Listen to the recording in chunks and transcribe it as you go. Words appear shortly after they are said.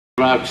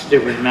rocks,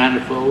 different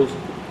manifolds.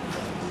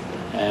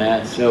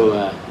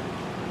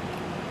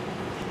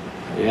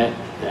 Yeah,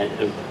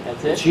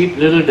 that's it. Cheap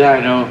little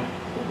dyno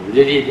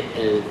really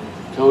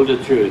told the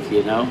truth,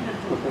 you know.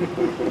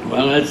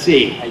 Well, let's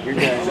see. You're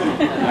done.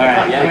 All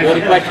right. Yeah, go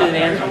to question and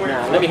answer. No,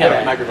 let me have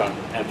that microphone.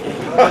 Okay.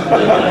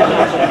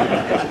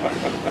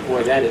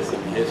 Boy, that is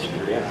some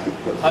history.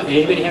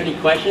 Anybody have any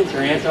questions or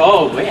answers?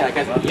 Oh, wait, I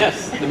got,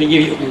 yes. Let me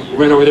give you,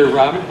 run over there,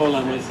 Robin. Hold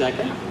on 1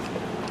 second.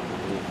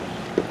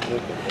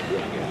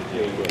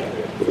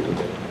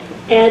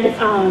 Ed,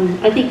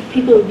 I think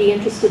people would be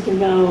interested to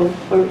know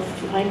or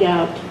find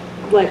out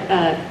what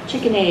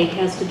chicken egg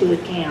has to do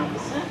with cams.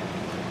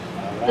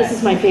 Right. This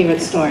is my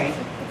favorite story.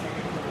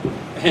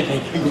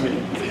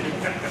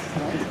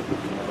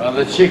 Well,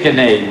 the chicken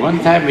egg. One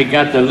time we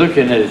got to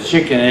looking at a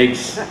chicken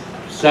egg's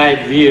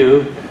side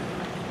view.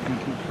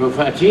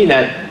 Gee,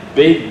 that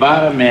big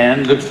bottom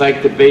end looks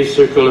like the base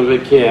circle of a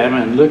cam,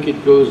 and look,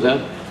 it goes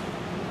up.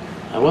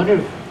 I wonder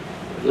if,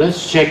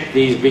 let's check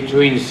these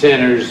between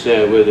centers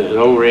with an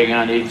O-ring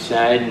on each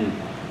side and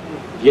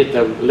get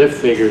the lift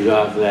figures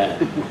off that.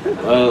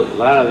 Well, a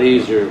lot of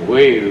these are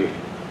way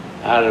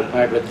out of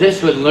pipe, but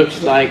this one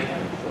looks like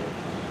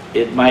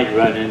it might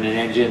run in an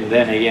engine.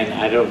 Then again,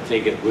 I don't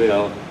think it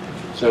will.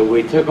 So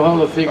we took all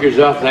the figures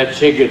off that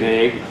chicken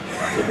egg.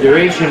 The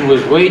duration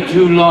was way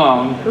too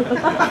long,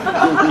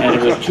 and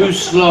it was too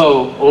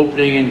slow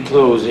opening and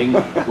closing,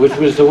 which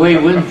was the way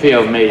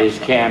Winfield made his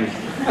cams.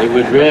 They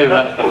would rev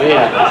up, way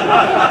up,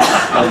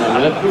 and the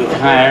lift was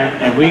higher,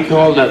 and we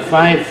called it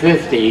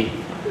 550,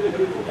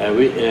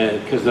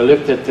 because the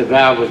lift at the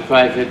valve was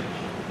 550.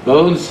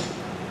 Bones,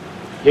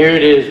 here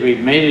it is. We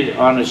made it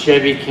on a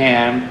Chevy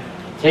cam.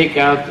 Take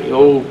out the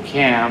old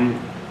cam,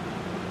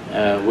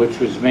 which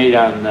was made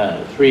on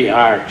 3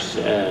 arcs,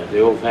 the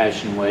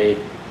old-fashioned way.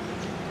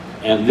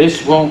 And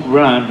this won't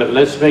run, but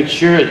let's make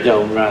sure it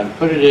don't run.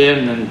 Put it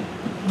in, and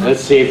let's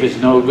see if it's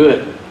no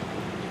good.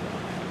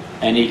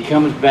 And he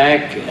comes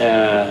back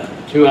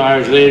 2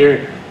 hours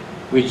later.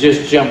 We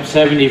just jumped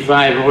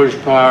 75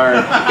 horsepower,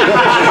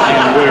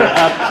 and we're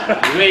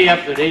up, way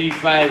up at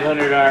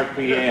 8,500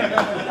 RPM.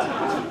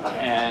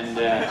 And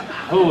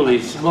holy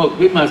smoke,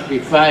 we must be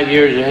 5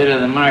 years ahead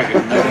of the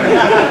market. No one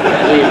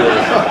can believe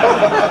this.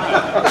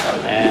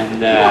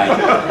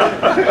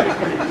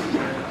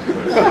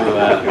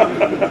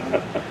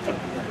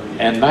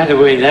 And by the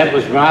way, that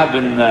was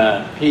Robin,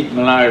 Pete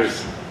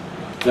Millar's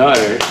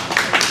daughter.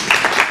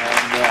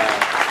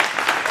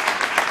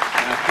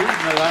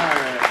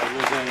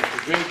 Was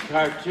a great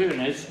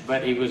cartoonist,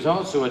 but he was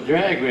also a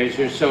drag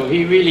racer, so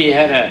he really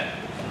had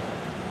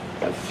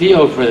a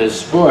feel for the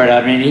sport.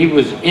 I mean, he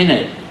was in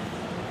it.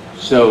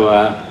 So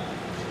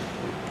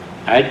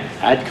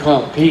I'd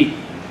call Pete.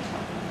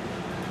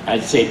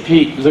 I'd say,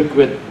 Pete, look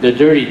what the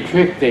dirty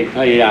trick they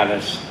played on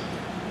us.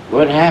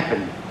 What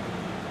happened?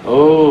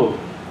 Oh,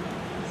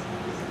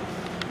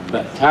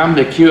 but Tom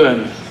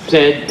McEwen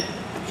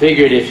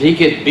figured if he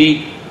could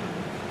beat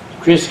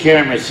Chris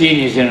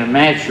Karamazini's in a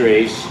match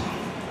race,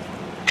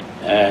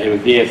 it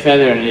would be a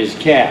feather in his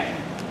cap.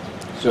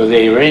 So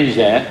they arranged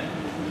that,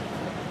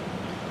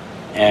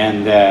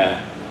 and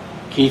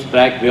Keith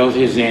Black built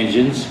his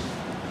engines,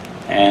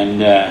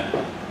 and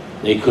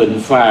they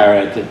couldn't fire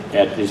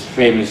at this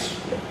famous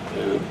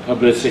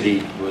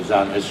publicity was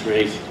on this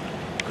race.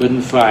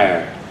 Couldn't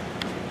fire,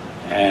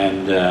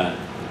 and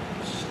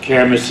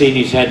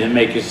Karamazini's had to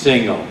make a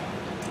single.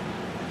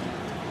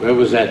 Where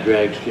was that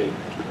drag strip?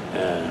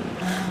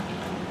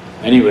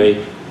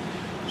 Anyway,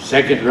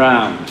 second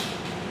round,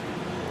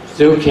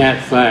 still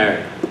can't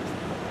fire.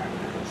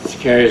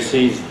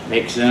 Karamazini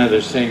makes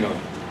another single.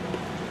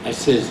 I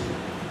says,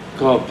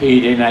 call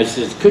Pete and I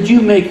says, could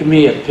you make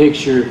me a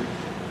picture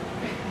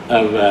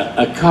of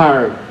a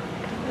car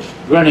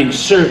running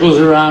circles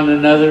around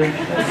another?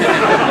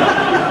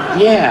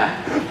 Yeah,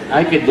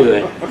 I could do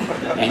it.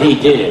 And he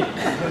did it.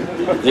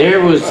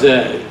 There was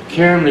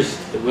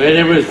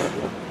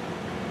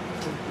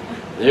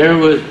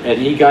and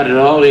he got it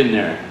all in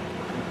there.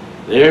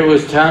 There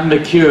was Tom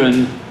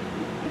McEwen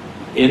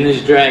in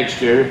his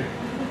dragster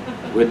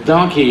with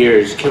donkey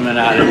ears coming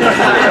out of it.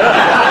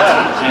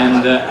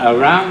 And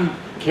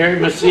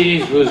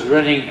Karamazini's was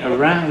running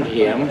around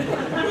him.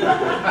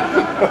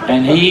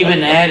 And he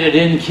even added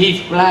in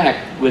Keith Black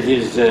with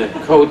his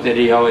coat that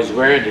he always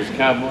wears, his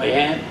cowboy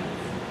hat.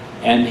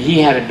 And he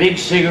had a big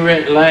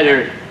cigarette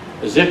lighter,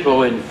 a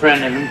Zippo in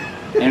front of him,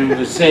 and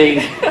was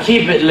saying,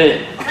 keep it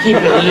lit, keep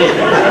it lit.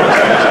 It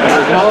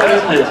was all in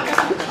it.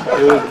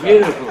 It was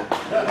beautiful.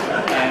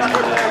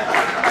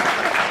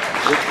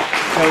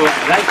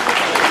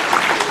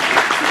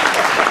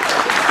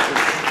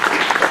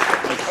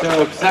 And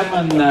so if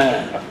someone,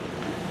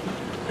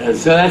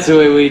 so that's the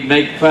way we'd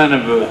make fun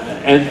of,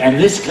 and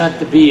this got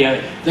to be,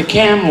 the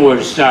cam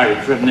wars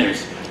started from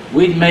this.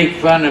 We'd make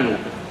fun of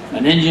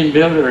an engine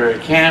builder or a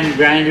cam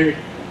grinder,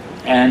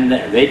 and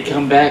they'd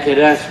come back at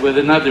us with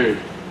another,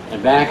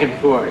 back and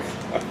forth.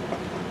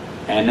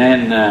 And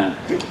then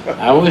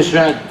I always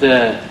thought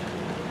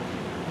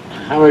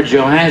Howard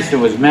Johansson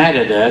was mad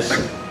at us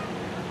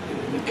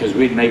because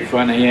we'd make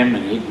fun of him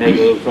and he'd make a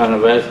little fun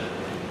of us.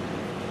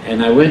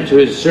 And I went to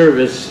his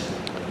service,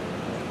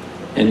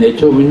 and they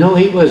told me, no,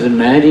 he wasn't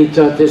mad. He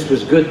thought this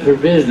was good for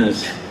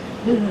business.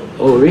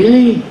 Oh,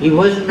 really? He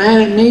wasn't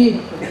mad at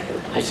me?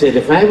 I said,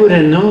 if I would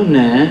have known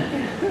that,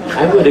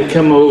 I would have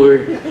come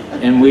over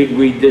and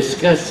we'd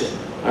discuss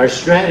our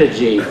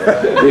strategy.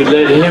 We'd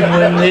let him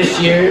win this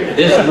year,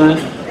 this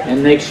month,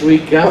 and next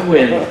week I'll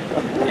win.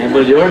 And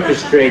we'll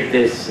orchestrate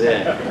this.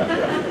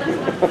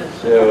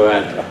 Do I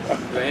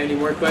have any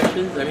more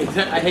questions? I mean,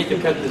 I hate to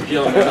cut this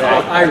gentleman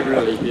off. I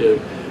really do.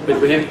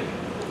 But we have,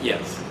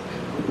 yes.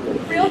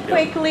 Real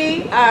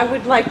quickly, I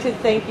would like to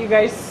thank you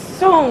guys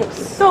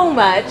so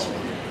much.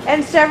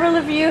 And several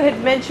of you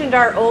had mentioned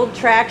our old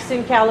tracks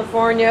in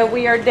California.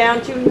 We are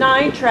down to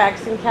 9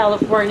 tracks in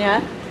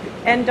California.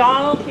 And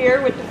Donald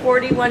here with the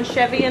 41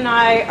 Chevy and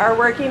I are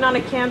working on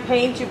a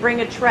campaign to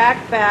bring a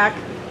track back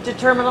to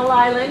Terminal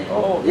Island.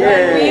 Oh, yeah.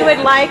 And we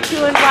would like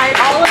to invite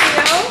all of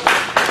you,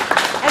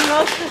 and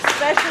most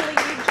especially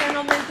you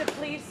gentlemen, to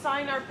please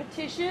sign our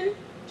petition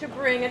to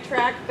bring a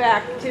track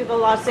back to the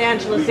Los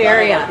Angeles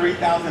area. We've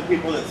got over 3,000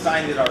 people that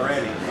signed it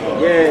already. So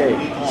yay. We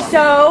need more.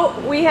 So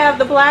we have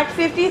the black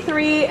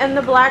 53 and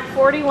the black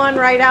 41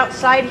 right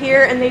outside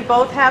here, and they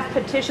both have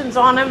petitions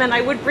on them. And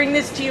I would bring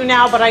this to you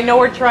now, but I know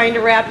we're trying to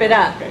wrap it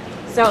up. Okay.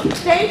 So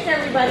thanks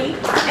everybody,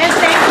 and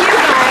thank you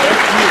guys.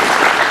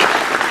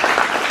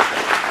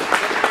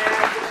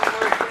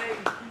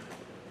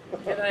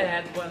 Can I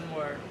add one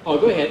more? Oh,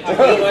 go ahead.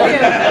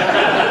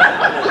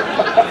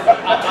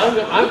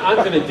 I'm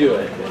going to do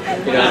it.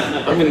 You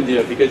know, I'm going to do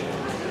it because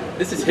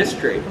this is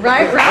history.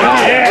 Right.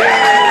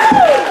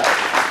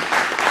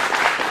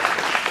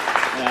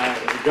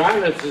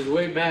 Garlitz is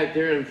way back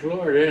there in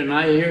Florida, and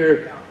I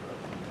hear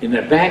in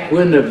the back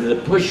window of the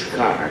push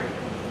car,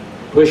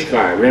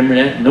 remember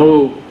that?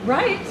 No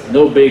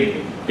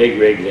big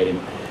rig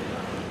anymore.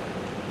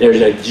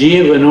 There's a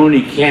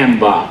Giovanni cam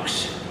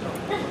box.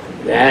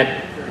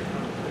 That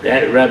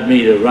rubbed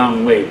me the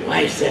wrong way.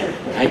 Why is that?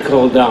 I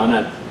called down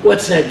up.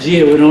 What's that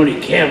Giovanni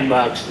cam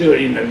box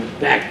doing in the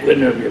back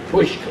window of your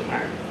push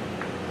car?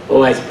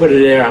 Oh, I put it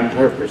there on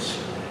purpose.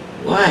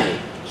 Why?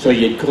 So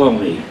you'd call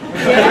me.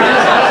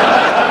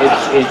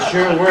 It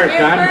sure worked.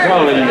 I'm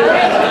calling you.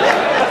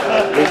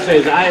 He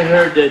says, I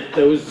heard that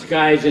those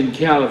guys in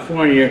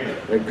California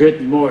are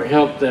getting more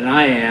help than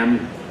I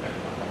am.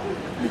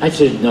 I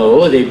said,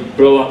 no, they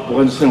blow up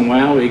once in a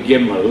while. We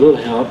give them a little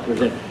help.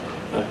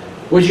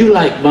 Would you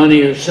like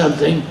money or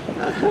something?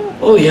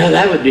 Oh, yeah,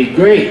 that would be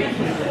great.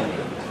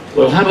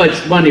 Well, how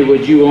much money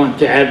would you want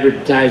to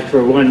advertise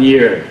for 1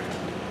 year?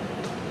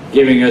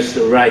 Giving us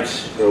the rights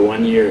for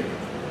 1 year.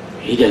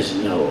 He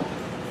doesn't know.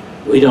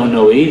 We don't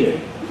know either.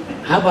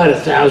 How about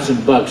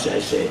 $1,000, I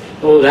say?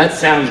 Oh, that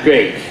sounds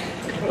great.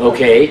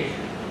 Okay.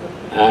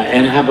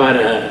 And how about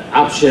an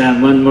option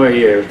on 1 more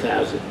year,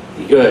 1,000?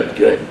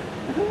 Good.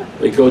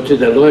 We go to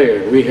the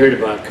lawyer. We heard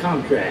about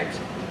contracts.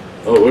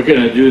 Oh, we're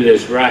going to do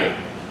this right.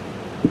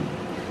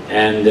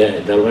 And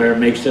the lawyer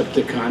makes up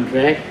the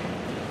contract,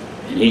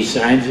 and he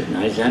signs it, and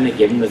I sign it,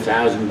 give him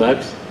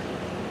 $1,000.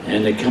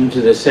 And they come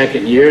to the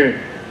second year.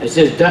 I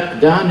says,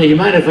 Don, do you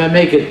mind if I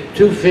make it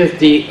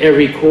 $250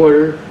 every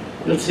quarter?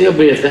 It'll still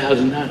be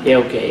 $1,000. Yeah,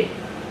 okay.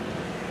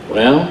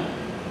 Well,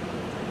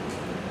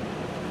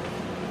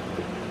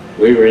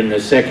 we were in the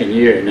second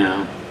year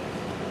now.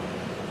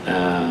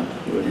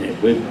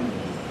 We're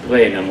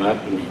playing him up,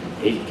 and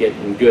he's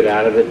getting good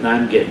out of it, and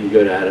I'm getting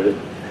good out of it.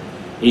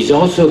 He's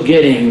also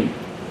getting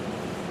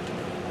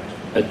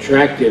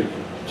attractive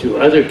to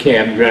other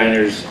cam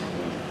grinders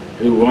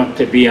who want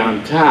to be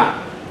on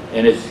top,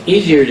 and it's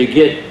easier to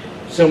get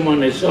someone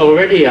that's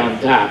already on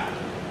top,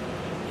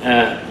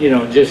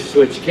 just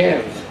switch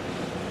cams.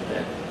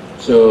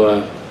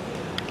 So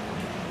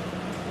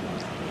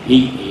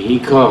he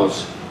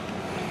calls.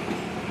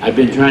 I've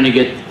been trying to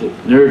get the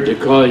nerve to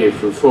call you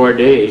for 4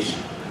 days.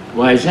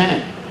 Why is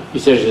that? He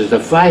says there's a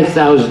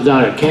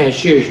 $5,000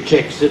 cashier's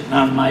check sitting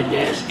on my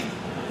desk.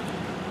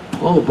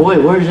 Oh boy,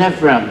 where's that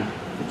from?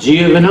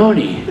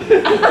 Giovanni.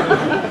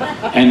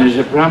 And there's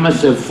a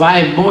promise of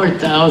 $5,000 more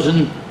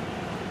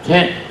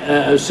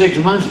 6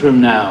 months from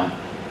now.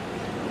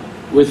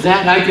 With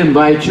that, I can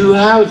buy 2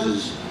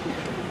 houses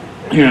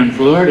here in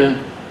Florida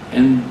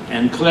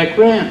and collect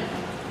rent.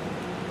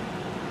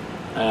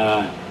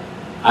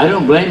 I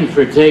don't blame him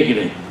for taking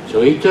it,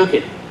 so he took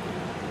it.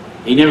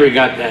 He never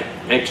got that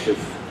extra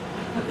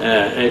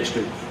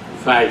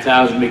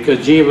 5,000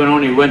 because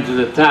Giovanni went to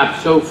the top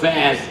so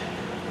fast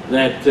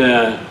that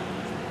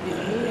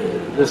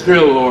the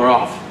thrill wore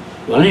off.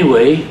 Well,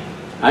 anyway,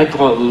 I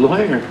called the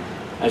lawyer.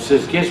 I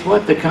says, guess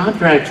what? The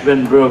contract's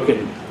been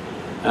broken.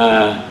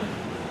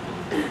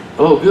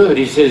 Oh, good.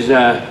 He says,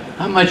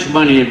 how much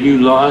money have you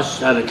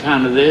lost on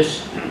account of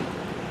this?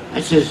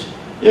 I says,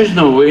 there's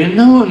no way of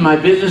knowing. My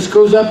business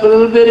goes up a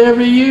little bit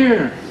every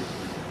year.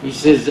 I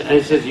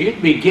says,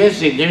 you'd be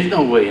guessing. There's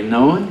no way of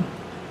knowing.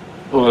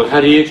 Well, how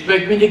do you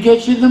expect me to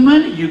get you the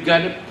money? You got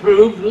to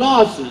prove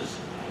losses.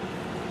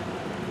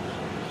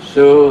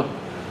 So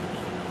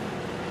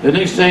the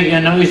next thing I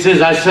know, he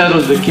says, I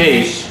settled the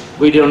case.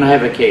 we don't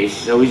have a case,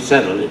 so we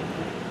settled it.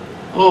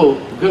 Oh,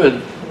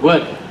 good.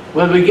 What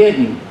are we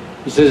getting?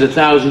 He says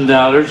 $1,000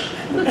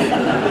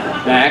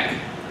 back.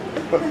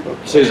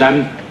 He says,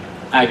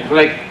 I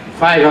collect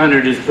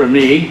 500 is for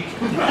me,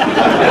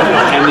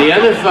 and the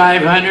other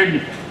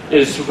 500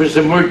 is for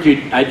some work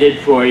I did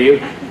for you.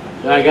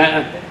 So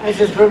I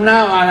says, from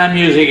now on, I'm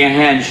using a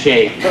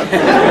handshake.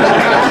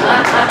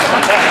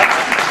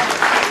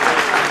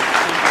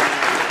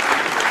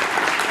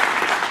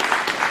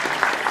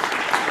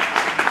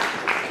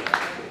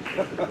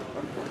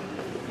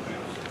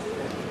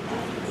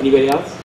 Anybody else?